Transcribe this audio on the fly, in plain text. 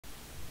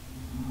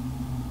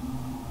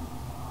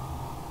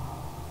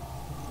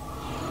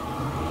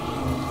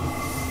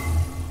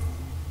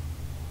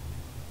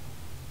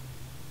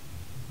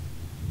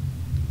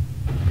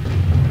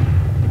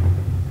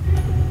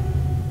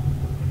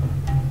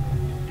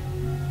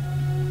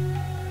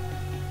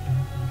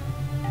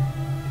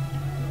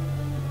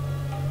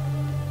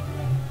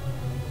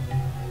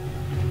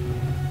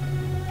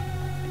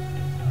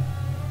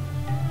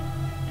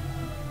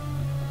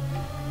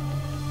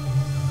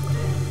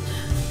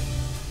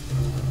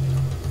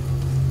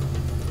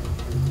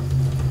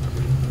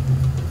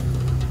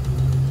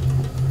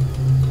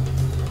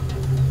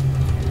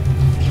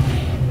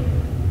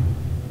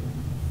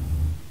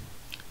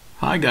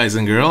Hi guys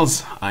and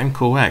girls, I'm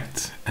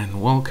Coect,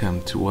 and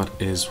welcome to what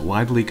is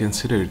widely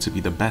considered to be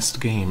the best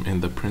game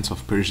in the Prince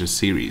of Persia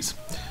series.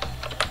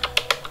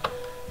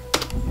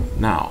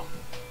 Now,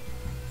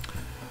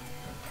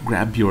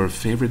 grab your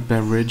favorite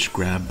beverage,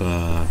 grab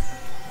a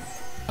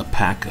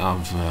pack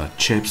of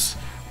chips,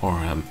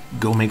 or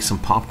go make some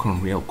popcorn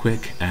real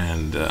quick,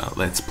 and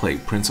let's play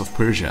Prince of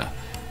Persia,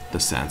 The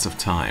Sands of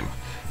Time.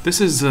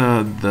 This is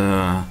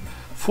the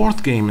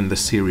fourth game in the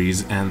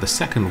series, and the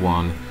second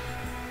one,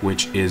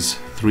 which is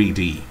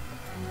 3D.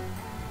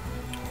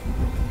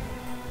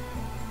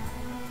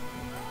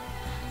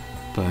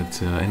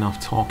 But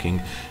enough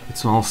talking.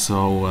 It's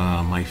also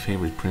my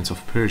favorite Prince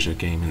of Persia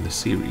game in the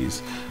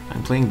series.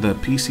 I'm playing the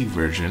PC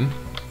version.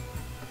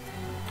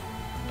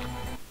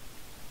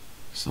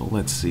 So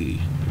let's see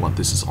what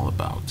this is all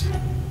about.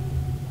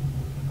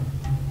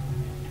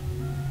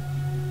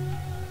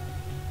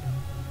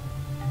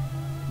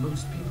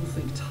 Most people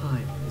think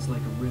time is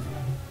like a river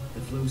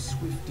that flows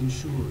swift and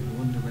sure in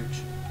one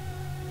direction.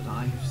 But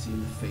I have seen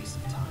the face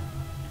of time,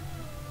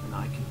 and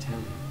I can tell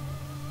you,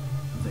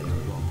 they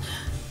are wrong.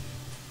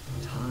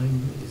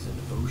 Time is an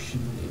ocean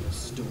in a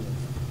storm.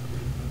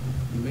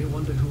 You may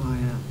wonder who I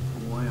am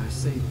and why I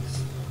say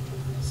this.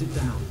 Sit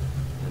down,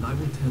 and I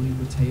will tell you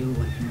a tale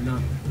like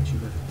none that you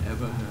have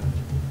ever heard.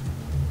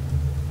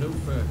 Know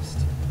first,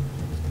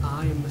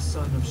 I am the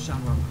son of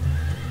Shahrama,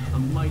 a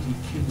mighty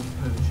king of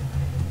Persia.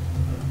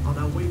 On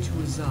our way to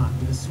Azad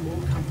with a small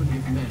company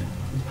of men,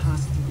 we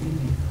passed through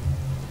India,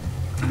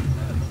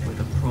 where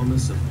the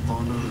promise of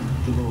honor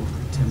and glory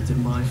tempted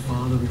my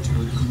father into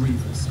a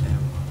grievous error.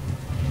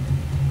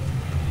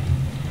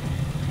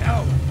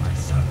 No, my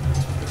son.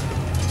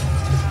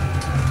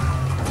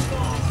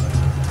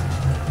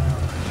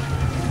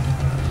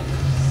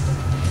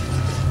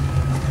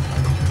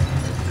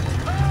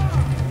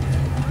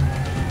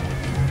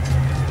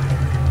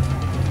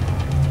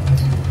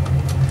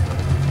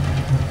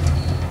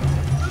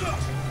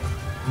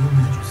 Your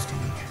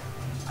Majesty,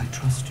 I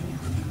trust you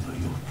remember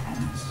your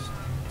promise.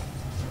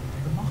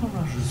 The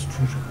Maharaja's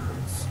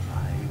treasures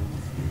lie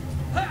with you.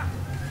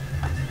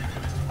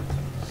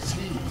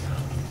 See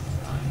how he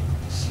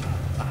fights.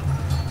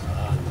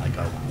 Like a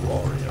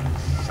warrior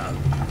son.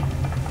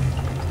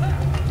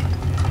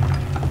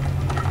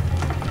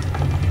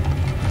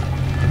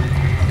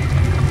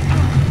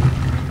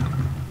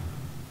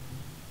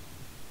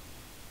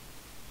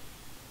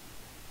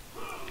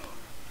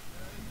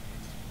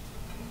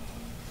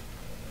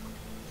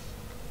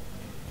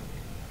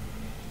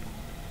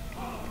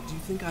 Do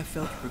you think I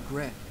felt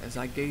regret as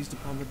I gazed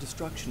upon the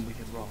destruction we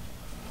had wrought?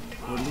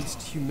 Or at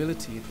least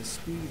humility at the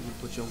speed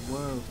with which a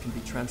world can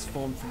be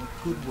transformed from a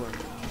good world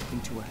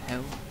into a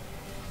hell?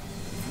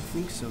 If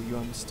you think so, you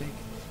are mistaken.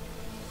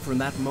 For in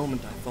that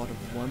moment I thought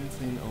of one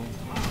thing only.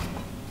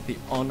 The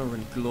honor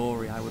and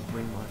glory I would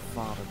bring my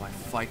father by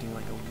fighting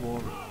like a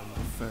warrior in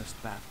the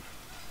first battle.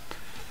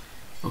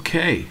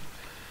 Okay,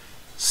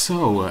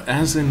 so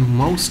as in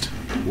most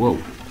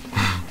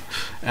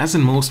as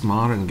in most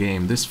modern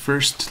game, this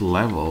first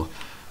level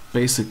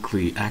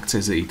basically acts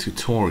as a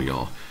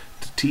tutorial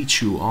to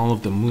teach you all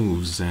of the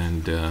moves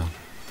and the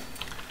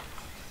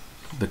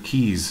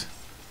keys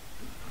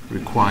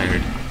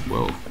required.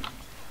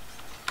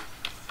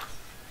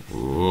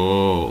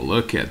 Whoa,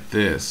 look at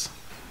this.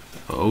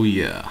 Oh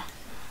yeah,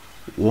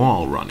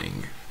 wall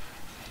running.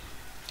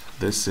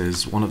 This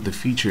is one of the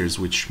features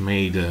which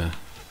made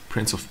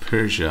Prince of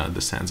Persia, The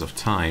Sands of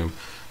Time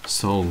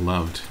so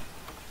loved.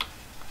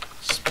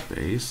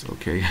 Space,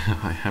 okay.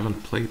 I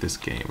haven't played this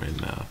game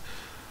in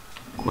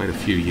quite a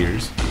few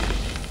years.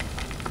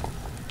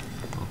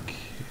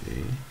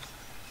 Okay.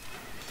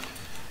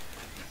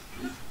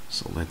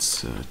 So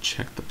let's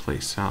check the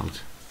place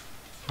out.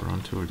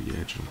 Run toward the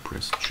edge and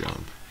press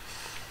jump.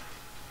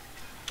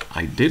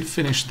 I did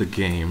finish the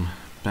game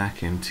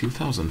back in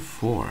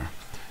 2004,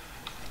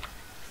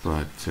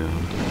 but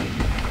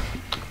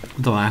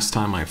the last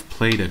time I've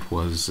played it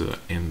was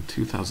in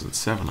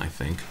 2007, I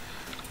think.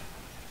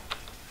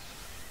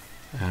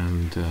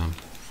 And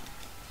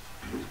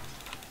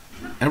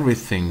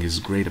everything is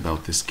great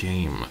about this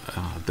game.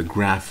 The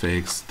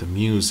graphics, the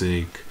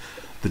music,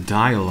 the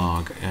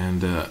dialogue,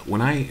 and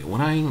when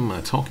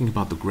I'm talking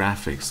about the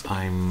graphics,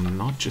 I'm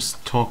not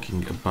just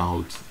talking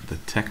about the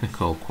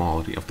technical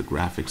quality of the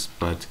graphics,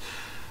 but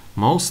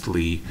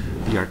mostly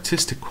the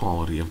artistic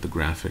quality of the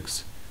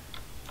graphics.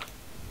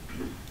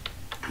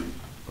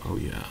 Oh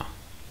yeah.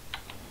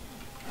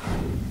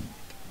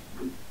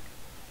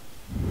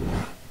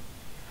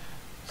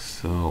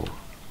 So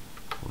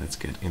let's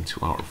get into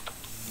our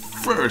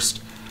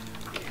first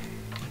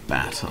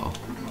battle.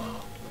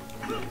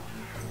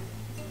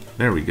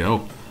 There we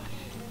go.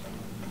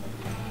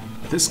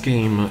 This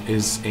game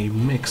is a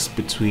mix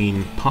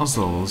between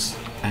puzzles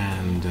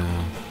and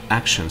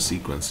action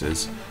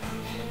sequences.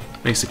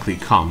 Basically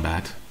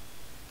combat.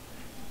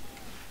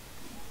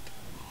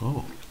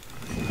 Oh.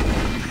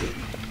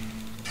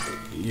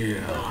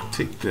 Yeah,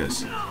 take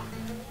this.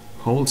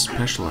 Hold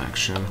special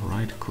action,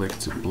 right click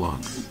to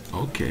block.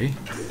 Okay.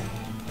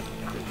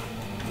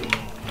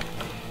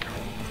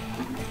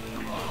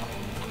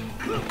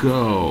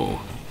 go.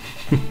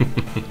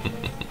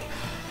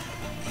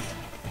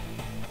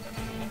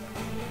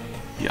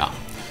 Yeah.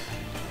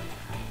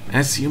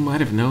 As you might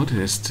have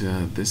noticed,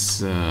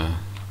 this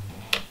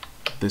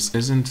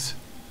isn't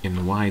in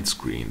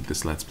widescreen,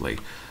 this Let's Play,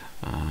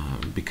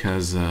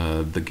 because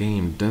the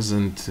game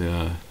doesn't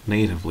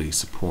natively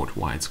support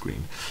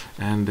widescreen.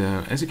 And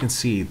as you can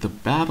see, the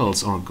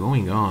battles are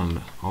going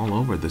on all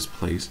over this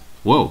place.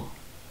 Whoa!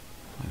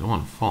 I don't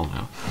want to fall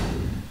now.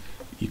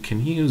 You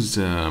can use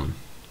a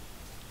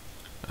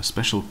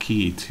special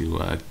key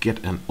to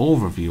get an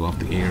overview of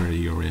the area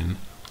you're in.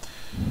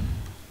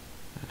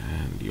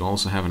 And you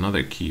also have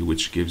another key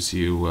which gives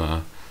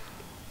you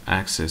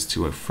access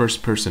to a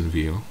first-person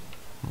view.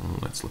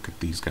 Let's look at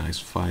these guys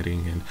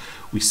fighting, and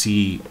we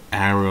see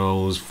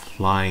arrows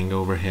flying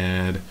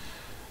overhead.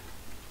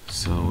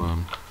 So,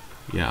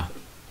 yeah.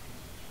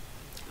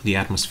 The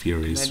atmosphere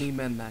is... Many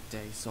men that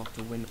day sought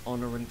to win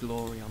honor and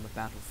glory on the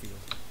battlefield,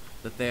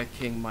 that their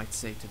king might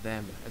say to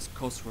them, as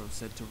Khosrow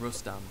said to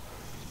Rustam,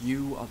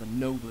 "You are the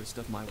noblest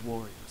of my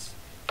warriors."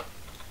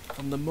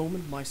 From the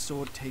moment my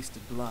sword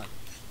tasted blood,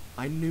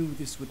 I knew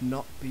this would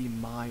not be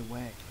my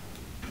way.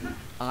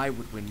 I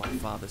would win my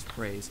father's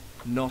praise,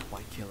 not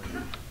by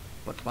killing,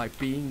 but by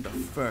being the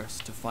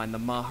first to find the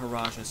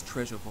Maharaja's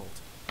treasure vault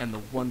and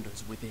the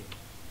wonders within.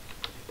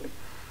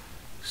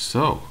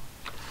 So,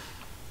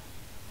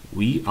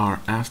 we are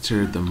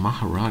after the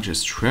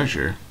Maharaja's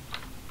treasure.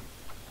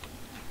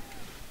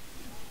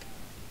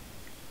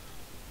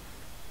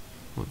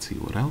 Let's see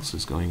what else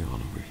is going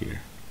on over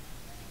here.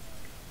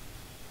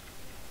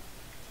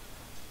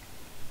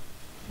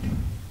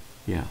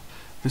 Yeah,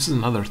 this is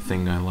another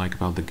thing I like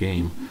about the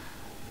game.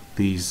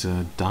 These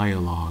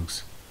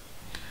dialogues.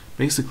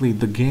 Basically,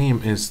 the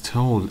game is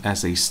told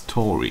as a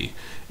story.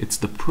 It's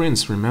the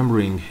prince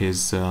remembering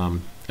his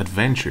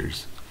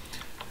adventures.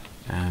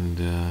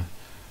 And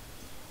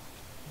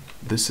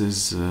this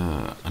is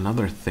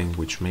another thing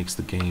which makes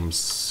the game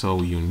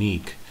so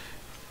unique.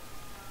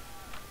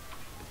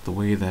 The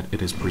way that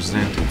it is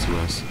presented to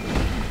us.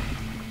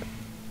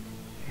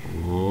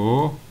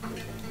 Whoa.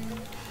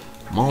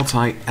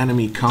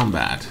 Multi-enemy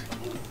combat.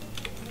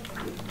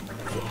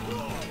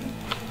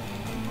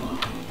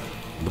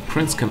 The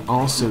prince can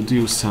also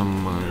do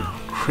some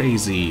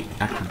crazy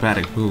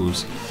acrobatic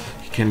moves.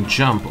 He can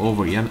jump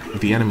over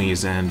the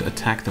enemies and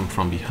attack them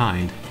from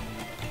behind.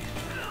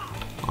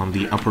 On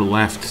the upper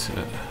left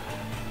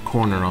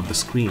corner of the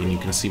screen, you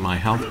can see my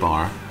health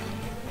bar.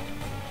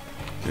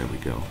 There we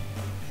go.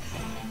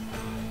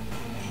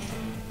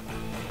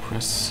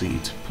 Press C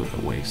to put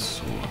away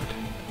sword.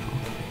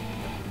 Okay.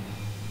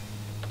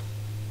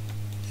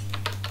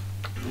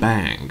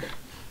 Bang.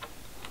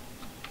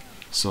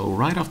 So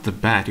right off the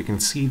bat, you can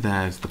see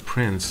that the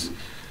prince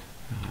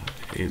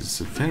is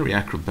very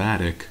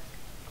acrobatic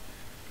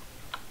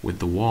with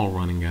the wall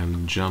running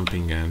and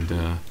jumping and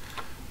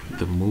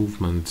the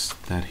movements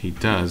that he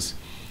does.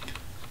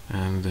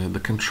 And the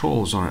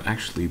controls are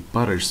actually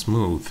butter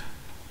smooth.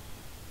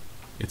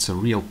 It's a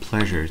real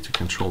pleasure to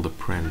control the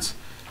prince.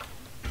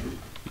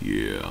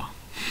 Yeah.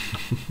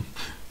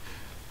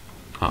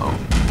 Oh.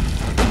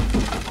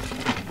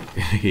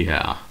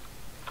 Yeah.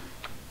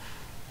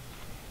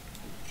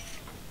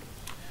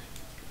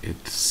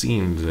 It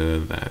seemed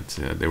that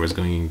there was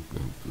going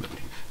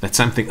that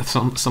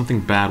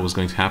something bad was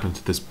going to happen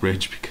to this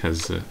bridge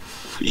because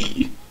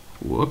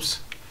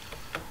whoops,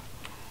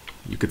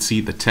 you could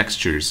see the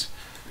textures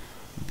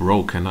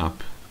broken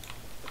up.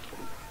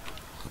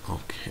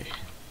 Okay.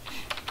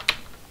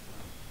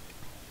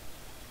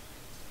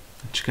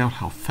 Check out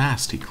how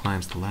fast he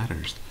climbs the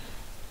ladders.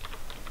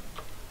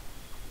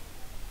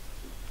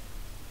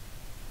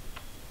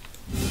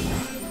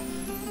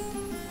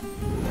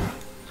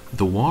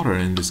 The water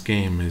in this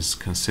game is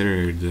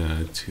considered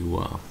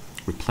to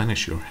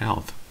replenish your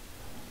health.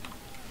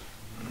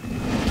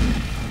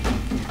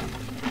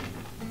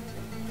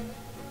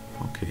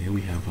 Okay,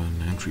 we have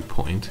an entry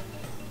point.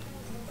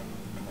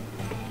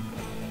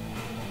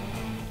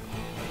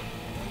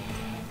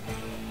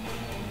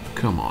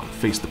 Come on,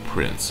 face the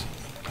prince.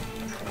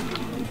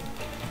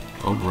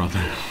 Oh, brother.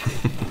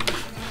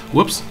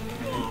 Whoops.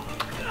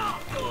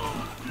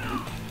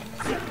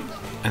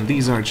 And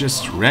these are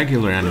just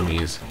regular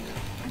enemies.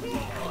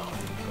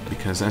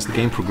 Because as the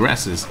game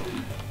progresses...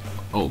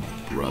 Oh,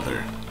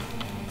 brother.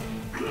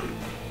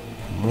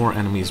 More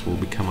enemies will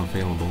become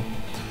available.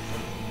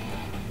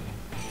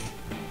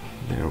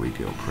 There we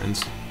go,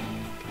 prince.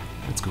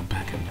 Let's go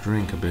back and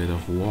drink a bit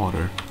of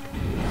water.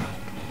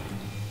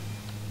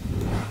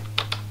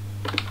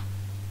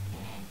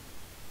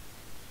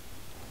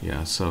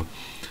 Yeah, so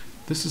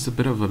this is a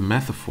bit of a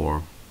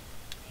metaphor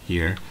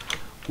here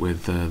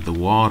with the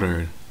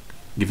water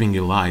giving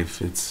you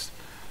life. It's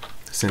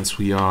since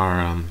we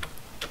are in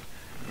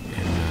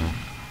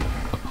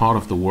a part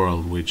of the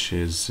world which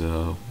is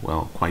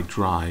well, quite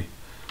dry.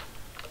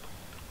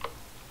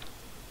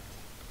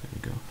 There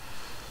we go.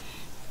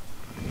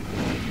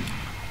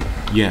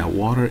 Yeah,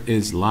 water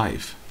is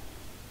life.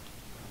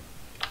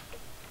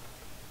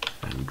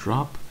 And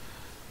drop.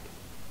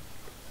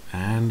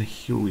 And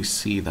here we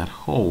see that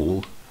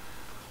hole,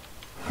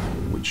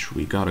 which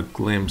we got a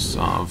glimpse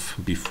of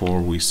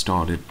before we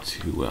started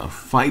to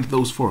fight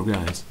those four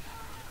guys.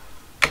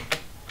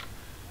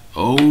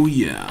 Oh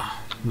yeah,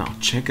 now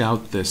check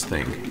out this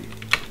thing.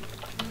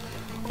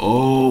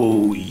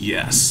 Oh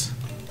yes,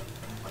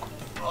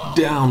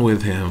 down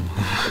with him.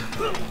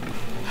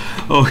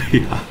 Oh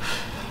yeah,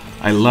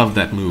 I love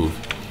that move.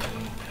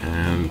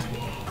 And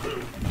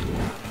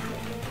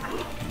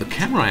the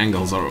camera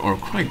angles are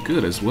quite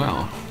good as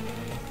well.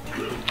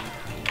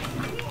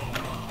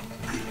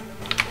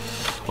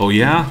 Oh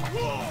yeah?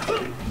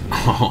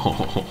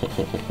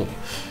 Oh.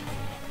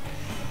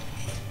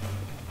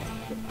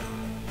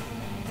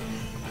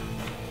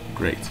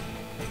 Great.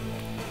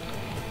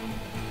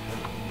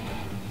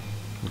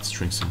 Let's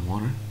drink some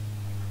water.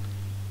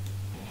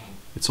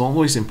 It's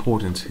always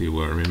important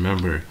to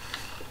remember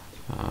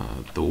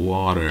the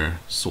water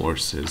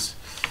sources.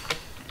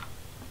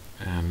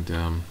 And,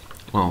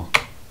 well...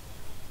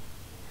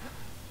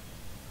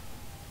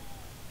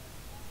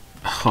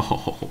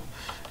 Oh,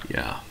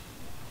 yeah.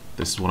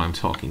 This is what I'm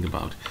talking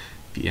about.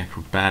 The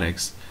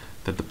acrobatics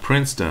that the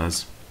prince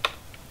does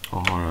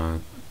are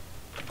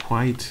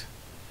quite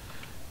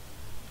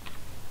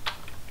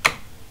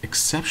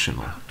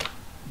exceptional.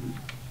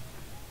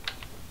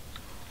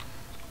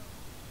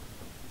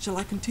 Shall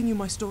I continue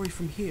my story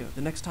from here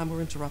the next time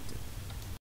we're interrupted?